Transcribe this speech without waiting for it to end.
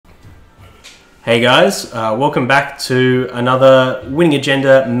Hey guys, welcome back to another Winning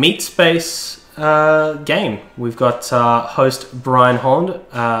Agenda Meat Space game. We've got host Brian Holland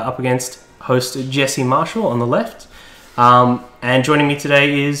up against host Jesse Marshall on the left. And joining me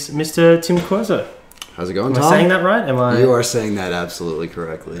today is Mr. Tim Corzo. How's it going, Am Tom? I saying that right? You are saying that absolutely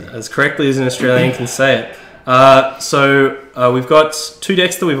correctly. As correctly as an Australian can say it. So we've got two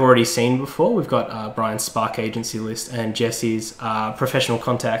decks that we've already seen before. We've got Brian's Spark Agency list and Jesse's Professional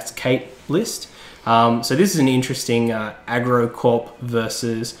Contacts Kate list. So this is an interesting aggro corp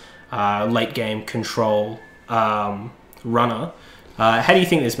versus late game control runner. How do you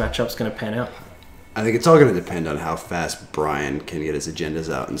think this matchup's going to pan out? I think it's all going to depend on how fast Brian can get his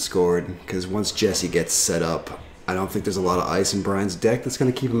agendas out and scored. Because once Jesse gets set up, I don't think there's a lot of ice in Brian's deck that's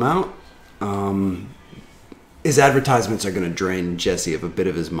going to keep him out. His advertisements are going to drain Jesse of a bit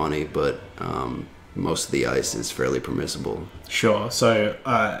of his money, but most of the ice is fairly permissible. Sure. So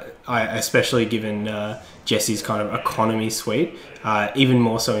especially given Jesse's kind of economy suite, even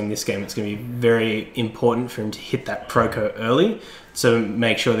more so in this game, it's going to be very important for him to hit that Proco early to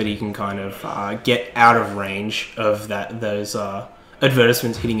make sure that he can kind of get out of range of those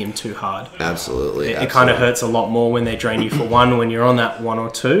advertisements hitting him too hard. Absolutely. It kind of hurts a lot more when they drain you for one when you're on that 1 or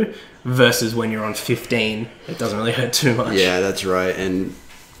 2 versus when you're on 15. It doesn't really hurt too much. Yeah, that's right. And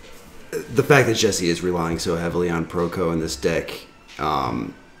the fact that Jesse is relying so heavily on Proco in this deck, I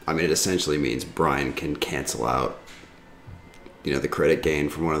mean, it essentially means Brian can cancel out, the credit gain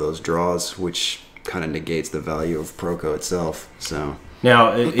from one of those draws, which kind of negates the value of Proco itself. So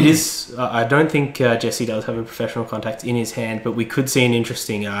now it is. I don't think Jesse does have a Professional Contact in his hand, but we could see an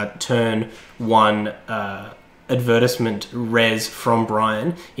interesting turn 1 advertisement res from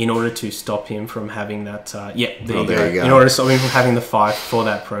Brian in order to stop him from having that. There you go. In order to stop him from having the 5 for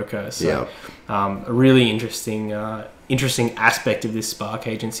that Proco. So a really interesting aspect of this Spark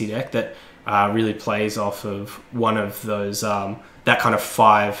Agency deck that really plays off of one of those that kind of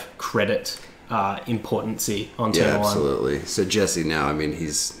 5 credit importancy on turn 1. Yeah, absolutely. So Jesse now, I mean,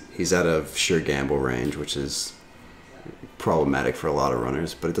 he's out of sure gamble range, which is problematic for a lot of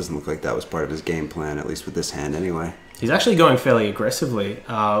runners, but it doesn't look like that was part of his game plan, at least with this hand anyway. He's actually going fairly aggressively.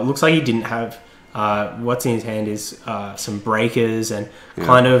 Looks like he didn't have what's in his hand is some breakers and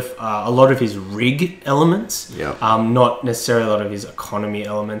kind of a lot of his rig elements, not necessarily a lot of his economy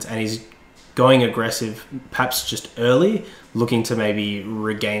elements, and he's going aggressive perhaps just early, looking to maybe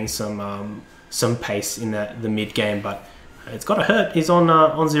regain some pace in the mid game, but it's got to hurt. He's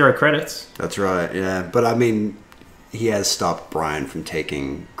on 0 credits. That's right, yeah. But I mean, he has stopped Brian from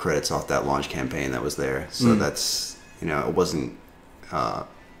taking credits off that launch campaign that was there. So that's, it wasn't too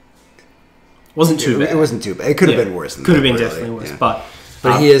bad. It wasn't too bad. It could have been worse than that. Could have been definitely worse. Yeah.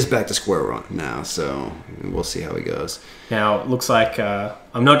 But he is back to square one now, so we'll see how he goes. Now, it looks like,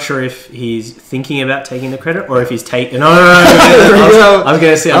 I'm not sure if he's thinking about taking the credit or if he's taking... No. I was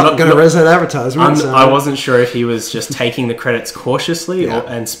going to say... I'm not going to raise that advertisement. I wasn't sure if he was just taking the credits cautiously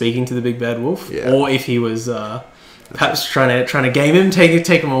and speaking to the big bad wolf, or if he was perhaps trying to game him,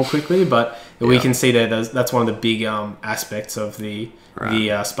 take him all quickly, but we can see that's one of the big aspects of the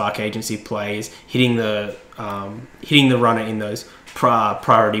Spark Agency play is hitting the runner in those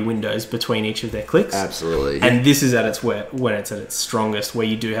priority windows between each of their clicks. Absolutely. And this is when it's at its strongest, where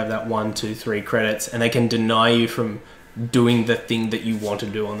you do have that 1, 2, 3 credits, and they can deny you from doing the thing that you want to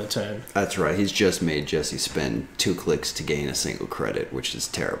do on the turn. That's right. He's just made Jesse spend 2 clicks to gain a single credit, which is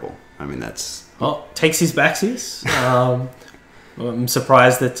terrible. I mean, that's... Well, takes his backsies. I'm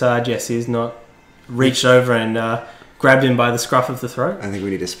surprised that Jesse has not reached over and grabbed him by the scruff of the throat. I think we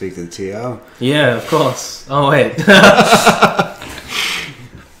need to speak to the TO. Yeah, of course. Oh, wait.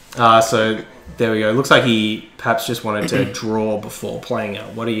 So there we go. Looks like he perhaps just wanted to draw before playing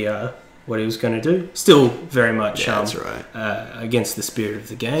out what he was going to do. Still very much that's right. Against the spirit of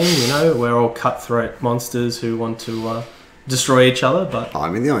the game. We're all cutthroat monsters who want to destroy each other. But I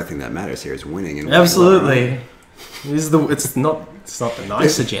mean, the only thing that matters here is winning. And absolutely, it's not the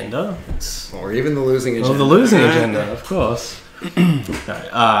nice agenda, or even the losing agenda. Or the losing agenda, of course.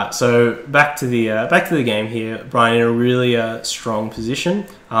 So back to the game here. Brian in a really strong position,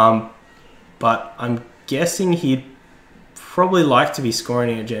 but I'm guessing he'd probably like to be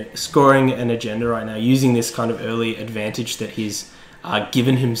scoring an agenda right now, using this kind of early advantage that he's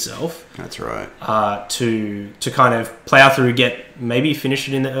given himself. That's right. To kind of play out through, maybe finish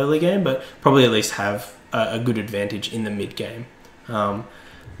it in the early game, but probably at least have a good advantage in the mid game. I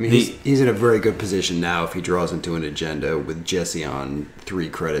mean, he's in a very good position now if he draws into an agenda with Jesse on 3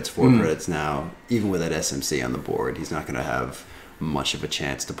 credits, 4 credits now. Even with that SMC on the board, he's not going to have much of a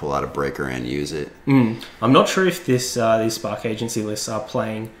chance to pull out a breaker and use it. I'm not sure if these Spark Agency lists are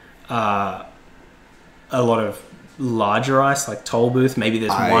playing a lot of larger ice, like Toll Booth. Maybe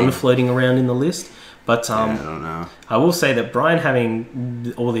there's one floating around in the list. But I don't know. I will say that Brian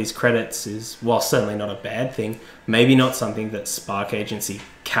having all these credits is, while certainly not a bad thing, maybe not something that Spark Agency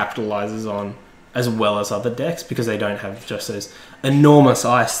capitalizes on as well as other decks, because they don't have just those enormous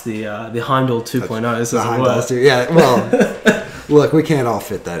ice, the Heimdall 2.0s. The Heimdall 2, yeah. Well, look, we can't all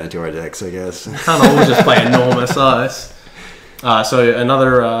fit that into our decks, I guess. Can't all just play enormous ice. So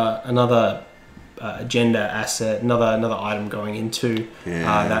another agenda asset, another item going into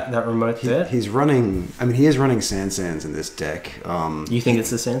that remote there. He's running. I mean, he is running Sands in this deck. You think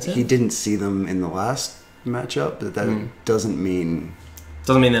it's the Sands? He didn't see them in the last matchup, but that doesn't mean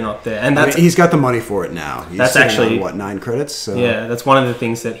they're not there. And that's, he's got the money for it now. He's that's actually on, 9 credits. So. Yeah, that's one of the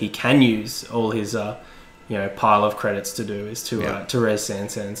things that he can use all his pile of credits to do, is to raise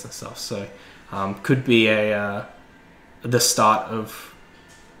Sands and stuff. So could be the start of.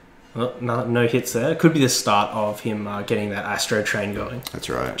 Well, no hits there. It could be the start of him getting that Astro train going. That's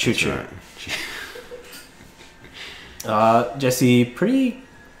right. Choo-choo. Jesse, pretty...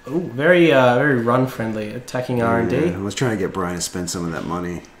 very run friendly, attacking R&D. I was trying to get Brian to spend some of that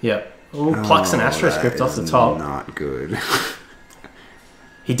money. Yeah. Plucks an Astro script off the top. Not good.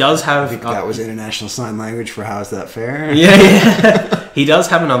 He does have... I think that was international sign language for how's that fair? Yeah. He does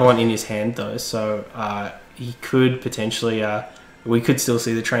have another one in his hand, though, so he could potentially... we could still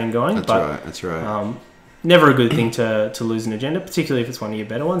see the train going. That's right. Never a good thing to lose an agenda, particularly if it's one of your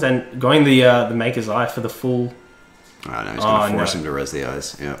better ones. And going the Maker's Eye for the full... Oh, no, he's going to force him to res the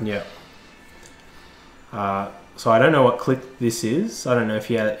eyes. Yeah. Yeah. So I don't know what click this is. I don't know if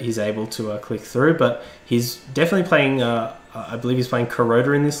he's able to click through, but he's definitely playing... I believe he's playing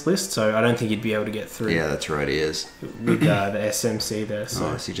Corroder in this list, so I don't think he'd be able to get through. Yeah, that's right, he is. With the SMC there. So.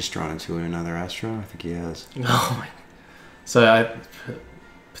 Oh, is he just drawn into another Astro? I think he has. Oh, my... So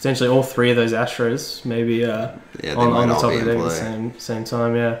potentially all 3 of those Astros maybe on the top of the deck at the same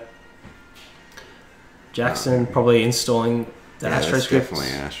time, yeah. Jackson probably installing the Astro script. Definitely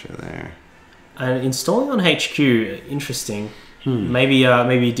an Astro there. And installing on HQ, interesting. Maybe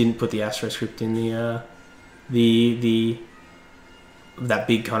he didn't put the Astro script in the that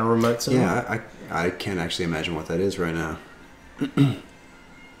big kind of remote server. Yeah, I can't actually imagine what that is right now.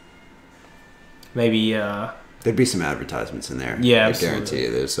 Maybe there'd be some advertisements in there. Yeah, I guarantee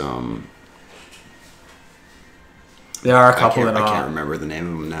you. There's there are a couple I can't remember the name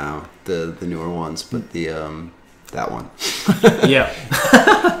of them now. The newer ones, but the that one. Yeah.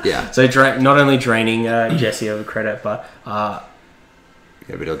 Yeah. So not only draining Jesse of credit, but but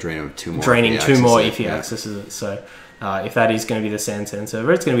he'll drain him 2 more. Draining 2 more if he accesses it. So if that is going to be the Sands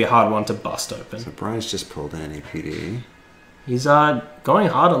server, it's going to be a hard one to bust open. So Brian's just pulled an NAPD. He's going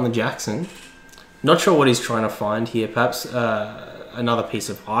hard on the Jackson. Not sure what he's trying to find here. Perhaps another piece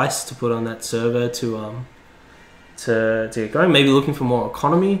of ice to put on that server to get going. Maybe looking for more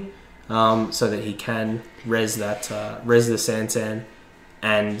economy, so that he can res the Sansan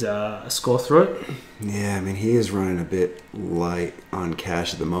and score through it. Yeah, I mean, he is running a bit light on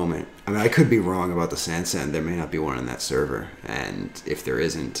cash at the moment. I mean, I could be wrong about the Sansan. There may not be one in that server, and if there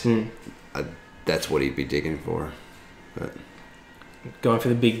isn't, that's what he'd be digging for. But going for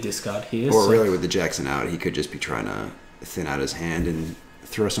the big discard here. Or really, with the Jackson out, he could just be trying to thin out his hand and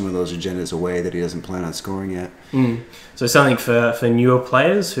throw some of those agendas away that he doesn't plan on scoring yet. So something for newer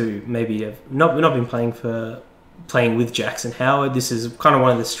players who maybe have not been playing with Jackson Howard. This is kind of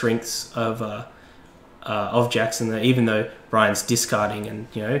one of the strengths of Jackson. That even though Brian's discarding, and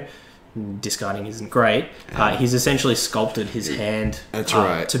discarding isn't great, he's essentially sculpted his hand. That's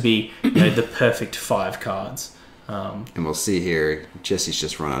right. To be the perfect 5 cards. And we'll see here, Jesse's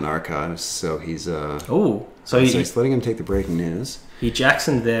just run on archives, so he's so he's letting him take the breaking news. He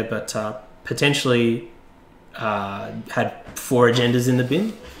Jacksoned there, but potentially had 4 agendas in the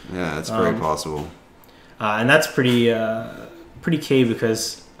bin. Yeah, that's very possible. And that's pretty key,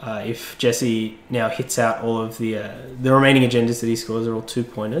 because if Jesse now hits out all of the remaining agendas that he scores are all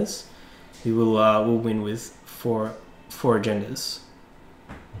 2-pointers, he will win with 4 agendas.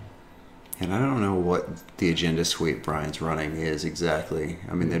 And I don't know what the agenda suite Brian's running is exactly.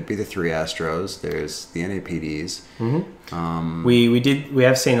 I mean, there'd be the 3 Astros. There's the NAPDs. We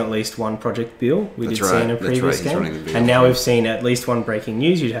have seen at least one Project Bill. We did see in a previous game, and now we've seen at least one Breaking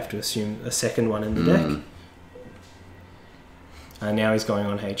News. You'd have to assume a second one in the deck. And now he's going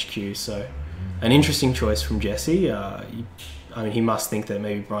on HQ. So, an interesting choice from Jesse. I mean, he must think that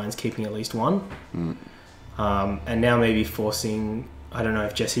maybe Brian's keeping at least one, and now maybe forcing. I don't know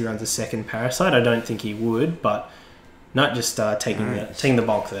if Jesse runs a second Parasite. I don't think he would, but not just taking the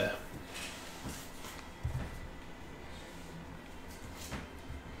bulk there.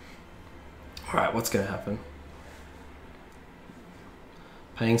 All right, what's going to happen?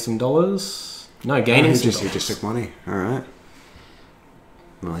 Paying some dollars? No, gaining some dollars. He just took money. All right.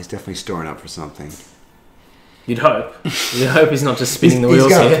 Well, he's definitely storing up for something. You'd hope. You'd hope he's not just spinning the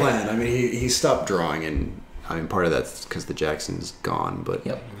wheels here. He's got here. a plan. I mean, he stopped drawing, and I mean, part of that's because the Jackson's gone. But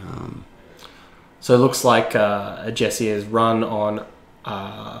yep. So it looks like Jesse has run on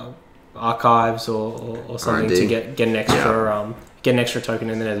archives or something R&D. to get an extra token,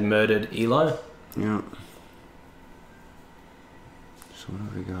 and then has murdered Eli. Yeah. So what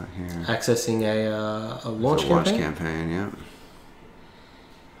have we got here? Accessing a launch campaign. Yeah.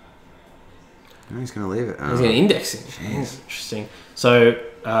 No, he's going to leave it. He's going to index it. Interesting. So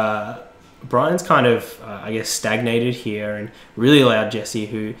Brian's kind of, I guess, stagnated here and really allowed Jesse,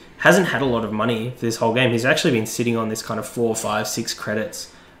 who hasn't had a lot of money for this whole game. He's actually been sitting on this kind of 4, 5, 6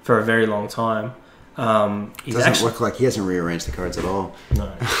 credits for a very long time. Doesn't look like he hasn't rearranged the cards at all.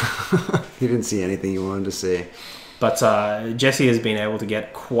 No. He didn't see anything he wanted to see. But Jesse has been able to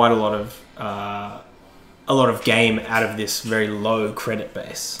get quite a lot of game out of this very low credit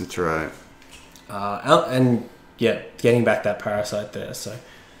base. That's right. And yeah, getting back that parasite there. So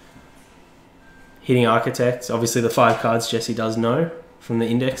hitting architects, obviously the 5 cards Jesse does know from the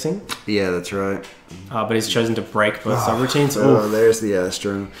indexing. Yeah, that's right. But he's chosen to break both subroutines. Oh, there's the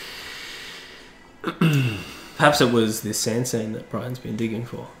Astro. Perhaps it was this Sand that Brian's been digging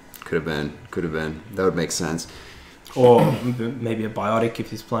for. Could have been. That would make sense. Or maybe a Biotic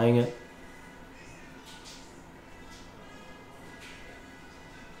if he's playing it.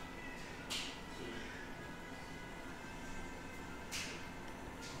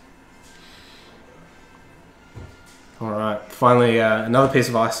 All right. Finally, another piece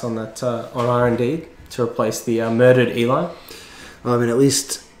of ice on that on R&D to replace the murdered Eli. Well, I mean, at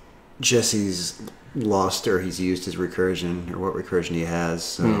least Jesse's lost or he's used his recursion or what recursion he has.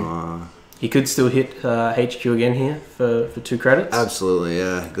 So he could still hit HQ again here for 2 credits. Absolutely,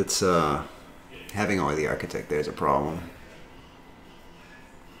 yeah. That's having only the architect there is a problem.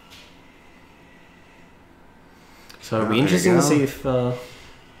 So it'll be interesting to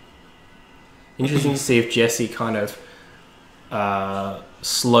see if Jesse kind of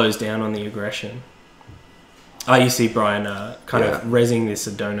slows down on the aggression. You see Brian kind of rezzing this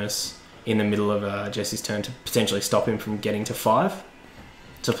Adonis in the middle of Jesse's turn to potentially stop him from getting to 5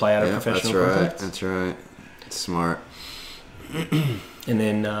 to play out of professional contact. That's right. It's smart. And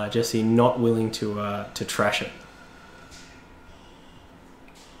then Jesse not willing to trash it.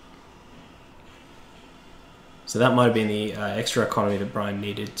 So that might have been the extra economy that Brian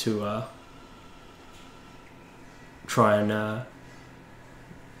needed to try and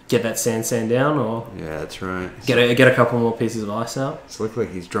get that sand down, or yeah, that's right. Get a couple more pieces of ice out. It's looked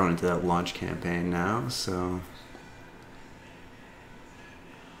like he's drawn into that launch campaign now. So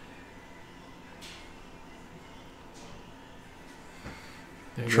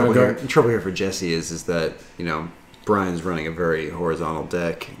trouble here for Jesse is that Brian's running a very horizontal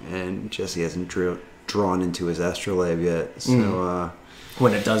deck, and Jesse hasn't drawn into his astrolabe yet. So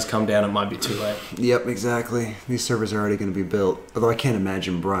when it does come down, it might be too late. Yep, exactly. These servers are already going to be built. Although I can't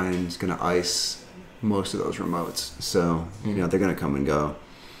imagine Brian's going to ice most of those remotes. So they're going to come and go.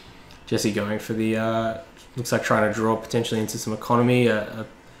 Jesse going for the looks like trying to draw potentially into some economy. A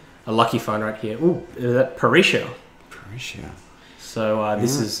lucky find right here. Ooh, that Parisha. So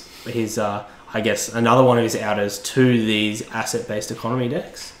this is his, I guess, another one of his outers to these asset-based economy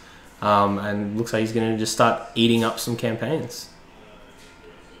decks. And looks like he's going to just start eating up some campaigns.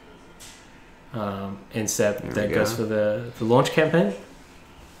 And Seb that goes for the launch campaign.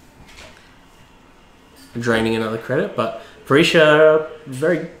 Draining another credit, but Parisha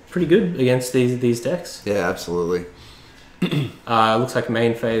pretty good against these decks. Yeah, absolutely. Looks like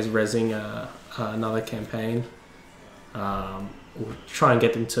main phase rezzing another campaign. We'll try and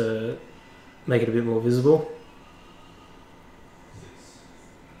get them to make it a bit more visible.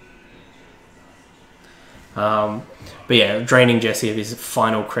 But yeah, draining Jesse of his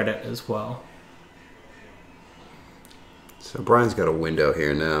final credit as well. So Brian's got a window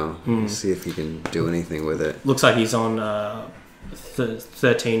here now. Let's see if he can do anything with it. Looks like he's on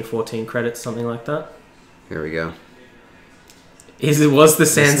 13, 14 credits, something like that. Here we go. It was the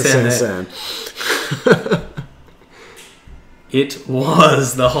sand there. It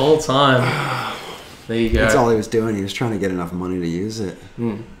was the whole time. There you go. That's all he was doing. He was trying to get enough money to use it.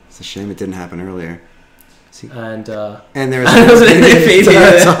 It's a shame it didn't happen earlier. And there was an NFP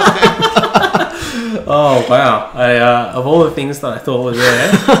there. Oh wow! Of all the things that I thought were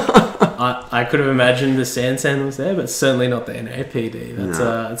there, I could have imagined the sand was there, but certainly not the NAPD.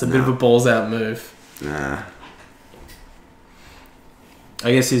 That's a bit of a balls out move. Nah.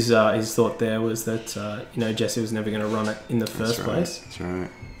 I guess his thought there was that Jesse was never going to run it in the first place. That's right.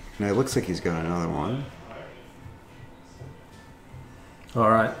 Now it looks like he's got another one. All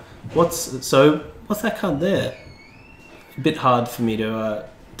right. What's that card there? A bit hard for me to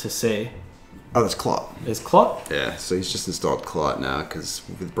see. Oh, that's Clot. There's Clot? Yeah, so he's just installed Clot now, because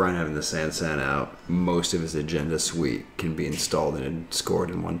with Brian having the Sansan out, most of his agenda suite can be installed and scored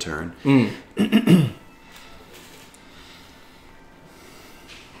in one turn.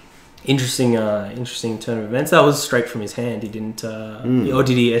 Interesting turn of events. That was straight from his hand. He didn't... Or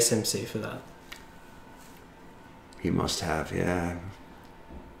did he SMC for that? He must have, yeah.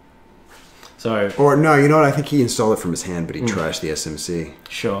 So, or no, you know what? I think he installed it from his hand, but he trashed the SMC.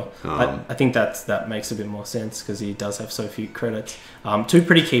 Sure, I think that makes a bit more sense because he does have so few credits. Two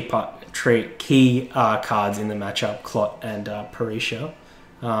pretty key cards in the matchup: Clot and Parisha.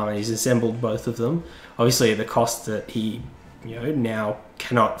 He's assembled both of them. Obviously, at the cost that he now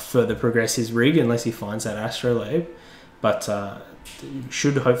cannot further progress his rig unless he finds that Astrolabe, but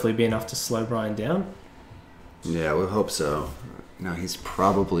should hopefully be enough to slow Brian down. Yeah, we hope so. No, he's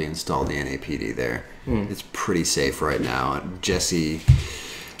probably installed the NAPD there. It's pretty safe right now. Jesse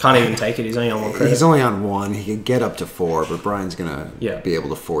can't even take it. He's only on one credit. He's only on one. He could get up to 4, but Brian's gonna be able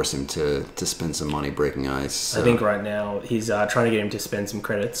to force him to spend some money breaking ice. So. I think right now he's trying to get him to spend some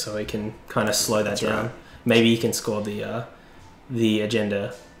credits so he can kind of slow that down. Right. Maybe he can score the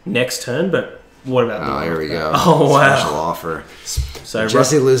agenda next turn, but what about? Oh, here we go. Oh wow! Special offer. So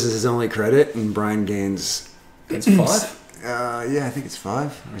Jesse loses his only credit, and Brian gains. It's 5. Yeah, I think it's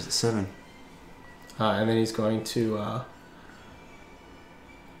 5, or is it 7? And then he's going to. I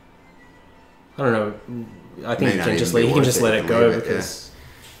don't know. I think he can just let it go because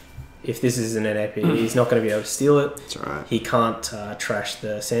if this is an NAP, he's not going to be able to steal it. That's all right. He can't trash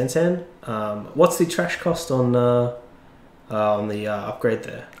the Sansan. What's the trash cost on the upgrade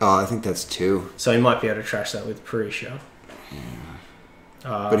there? Oh, I think that's 2. So he might be able to trash that with Parisha. Yeah.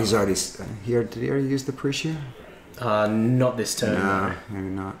 But he's already. Did he already use the Parisha? Not this turn. No, maybe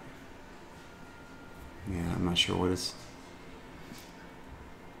not. Yeah, I'm not sure what it's.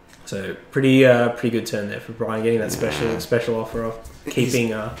 So pretty good turn there for Brian, getting that special offer of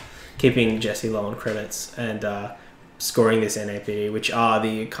keeping Jesse low on credits and scoring this NAPD, which are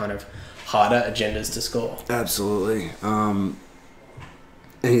the kind of harder agendas to score. Absolutely, and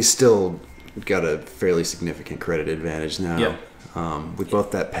he's still got a fairly significant credit advantage now. Yep. With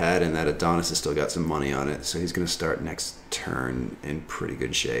both that pad and that Adonis has still got some money on it, so he's going to start next turn in pretty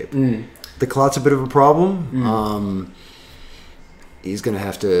good shape. The Clot's a bit of a problem. He's going to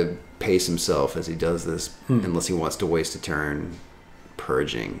have to pace himself as he does this, unless he wants to waste a turn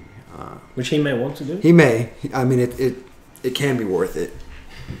purging. Which he may want to do. He may. I mean, it can be worth it.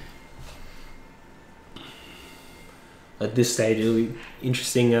 At this stage, it'll be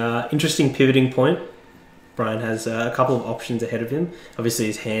interesting pivoting point. Brian has a couple of options ahead of him. Obviously,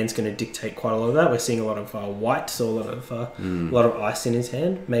 his hand's going to dictate quite a lot of that. We're seeing a lot of white, so a lot of ice in his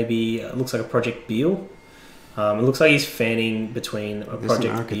hand. Maybe it looks like a Project Beal. It looks like he's fanning between a Project Beal. There's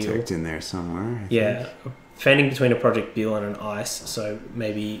an Architect in there somewhere. Fanning between a Project Beal and an ice. So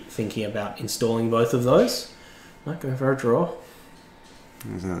maybe thinking about installing both of those. Might go for a draw.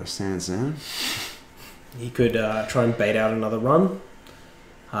 There's another Sansan. He could try and bait out another run.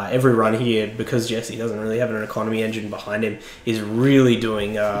 Every run here, because Jesse doesn't really have an economy engine behind him, is really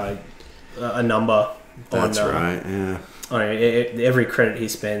doing a number. That's right. Yeah. Every credit he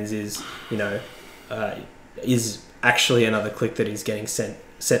spends is actually another click that he's getting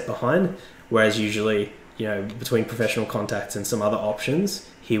set behind. Whereas usually, between professional contacts and some other options,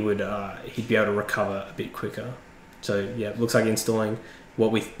 he'd be able to recover a bit quicker. So yeah, it looks like installing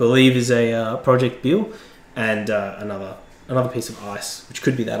what we believe is a Project Beal and another piece of ice, which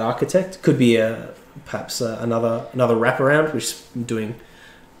could be that Architect, could be perhaps another wraparound, which is doing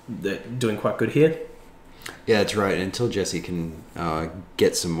quite good here. Yeah, that's right. Until Jesse can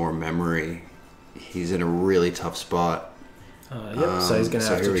get some more memory, he's in a really tough spot. So he's going to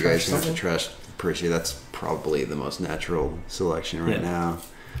have to trash Parisha. That's probably the most natural selection right now.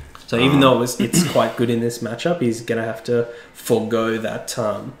 So even though it's quite good in this matchup, he's going to have to forego that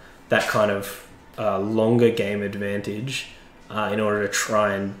kind of longer game advantage in order to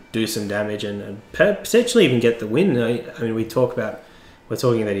try and do some damage and potentially even get the win. I mean, we're talking that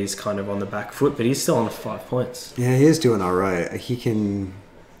he's kind of on the back foot, but he's still on 5 points. Yeah, he is doing all right. Is he going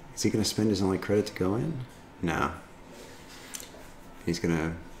to spend his only credit to go in? No. He's going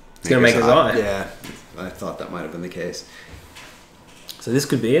to make his eye. Yeah, I thought that might have been the case. So this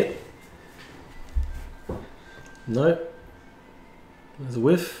could be it. Nope. There's a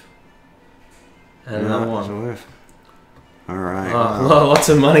whiff. And another one. There's a whiff. All right. Lots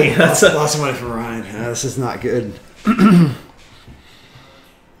of money. That's lots of money for Ryan. This is not good.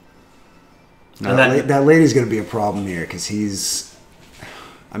 That lady's going to be a problem here because he's...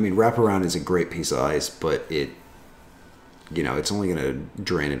 I mean, Wraparound is a great piece of ice, but it's only going to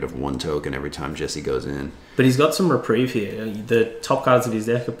drain it of 1 token every time Jesse goes in. But he's got some reprieve here. The top cards of his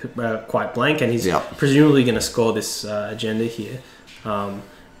deck are quite blank, and he's presumably going to score this agenda here.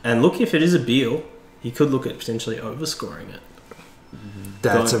 And look, if it is a Beal, he could look at potentially overscoring it.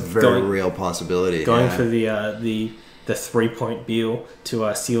 That's a very real possibility. Going for the 3-point Beal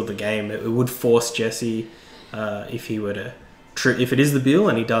to seal the game. It would force Jesse, if he were to... if it is the Beal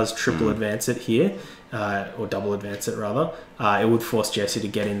and he does triple advance it here, or double advance it rather, it would force Jesse to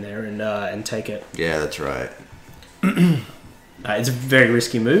get in there and take it. Yeah, that's right. It's a very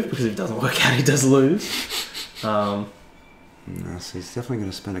risky move because if it doesn't work out, he does lose. No, so he's definitely going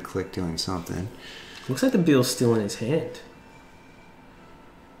to spend a click doing something. Looks like the Beal's still in his hand.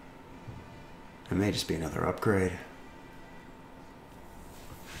 It may just be another upgrade.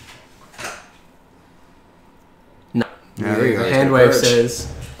 No. There you go. Handwave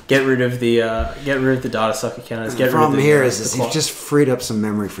says, get rid of the data sucker counters. The problem here is you've just freed up some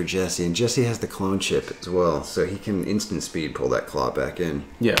memory for Jesse, and Jesse has the clone chip as well, so he can instant speed pull that clock back in.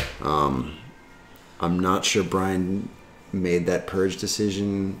 Yeah. I'm not sure Brian made that purge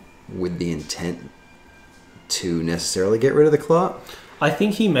decision with the intent to necessarily get rid of the clock. I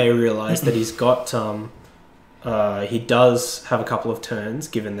think he may realize that he's got... he does have a couple of turns,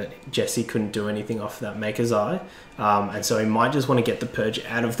 given that Jesse couldn't do anything off that Maker's Eye. And so he might just want to get the purge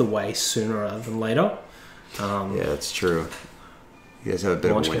out of the way sooner rather than later. Yeah, that's true. You guys have a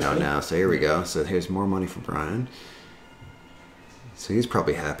bit of a window now, so here we go. So here's more money for Brian. So he's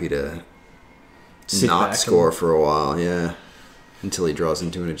probably happy to not score for a while, yeah, until he draws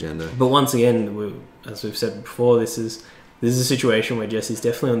into an agenda. But once again, as we've said before, this is a situation where Jesse's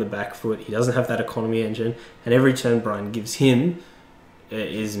definitely on the back foot. He doesn't have that economy engine, and every turn Brian gives him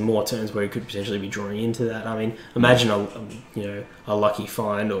is more turns where he could potentially be drawing into that. I mean, imagine a lucky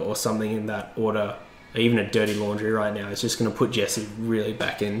find or something in that order, or even a dirty laundry right now. It's just going to put Jesse really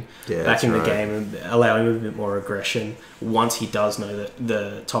back in the game and allow him a bit more aggression once he does know that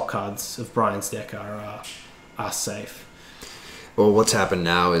the top cards of Brian's deck are safe. Well, what's happened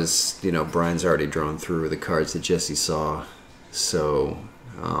now is, Brian's already drawn through the cards that Jesse saw, so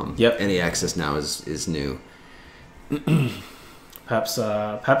any access now is new. Perhaps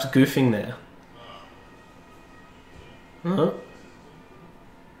goofing there. Uh-huh.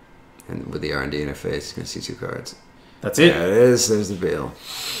 And with the R&D interface, you're going to see 2 cards. That's it. Yeah, it is. There's the Beal.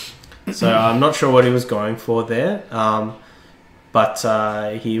 So I'm not sure what he was going for there, but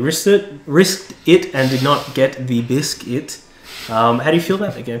he risked it and did not get the biscuit. How do you feel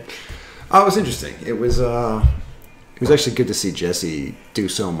about the game? Oh, it was interesting. It was actually good to see Jesse do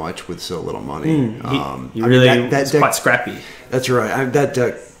so much with so little money. He really was quite scrappy. That's right. That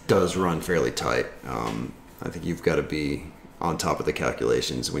deck does run fairly tight. I think you've got to be on top of the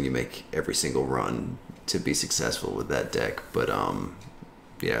calculations when you make every single run to be successful with that deck. But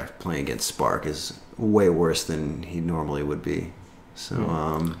yeah, playing against Spark is way worse than he normally would be.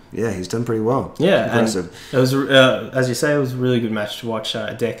 So, yeah, he's done pretty well. Yeah, impressive. And it was, as you say, it was a really good match to watch.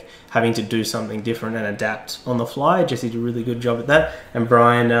 A deck having to do something different and adapt on the fly. Jesse did a really good job at that. And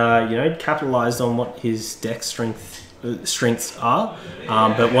Brian, capitalized on what his deck strengths are,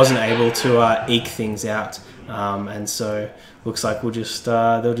 but wasn't able to eke things out. And so looks like they'll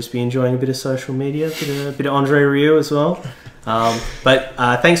just be enjoying a bit of social media, a bit of Andre Rieu as well. But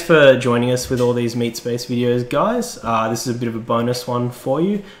thanks for joining us with all these Meat Space videos, guys. This is a bit of a bonus one for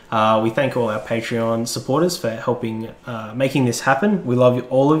you. We thank all our Patreon supporters for helping making this happen. We love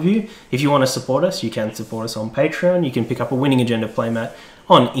all of you. If you want to support us, you can support us on Patreon. You can pick up a Winning Agenda playmat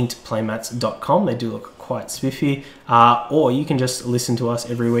on inkedplaymats.com. They do look quite spiffy. Or you can just listen to us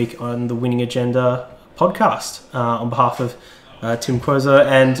every week on the Winning Agenda podcast. On behalf of Tim Quozo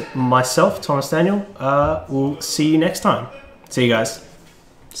and myself, Thomas Daniel, we'll see you next time. See you guys.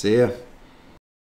 See ya.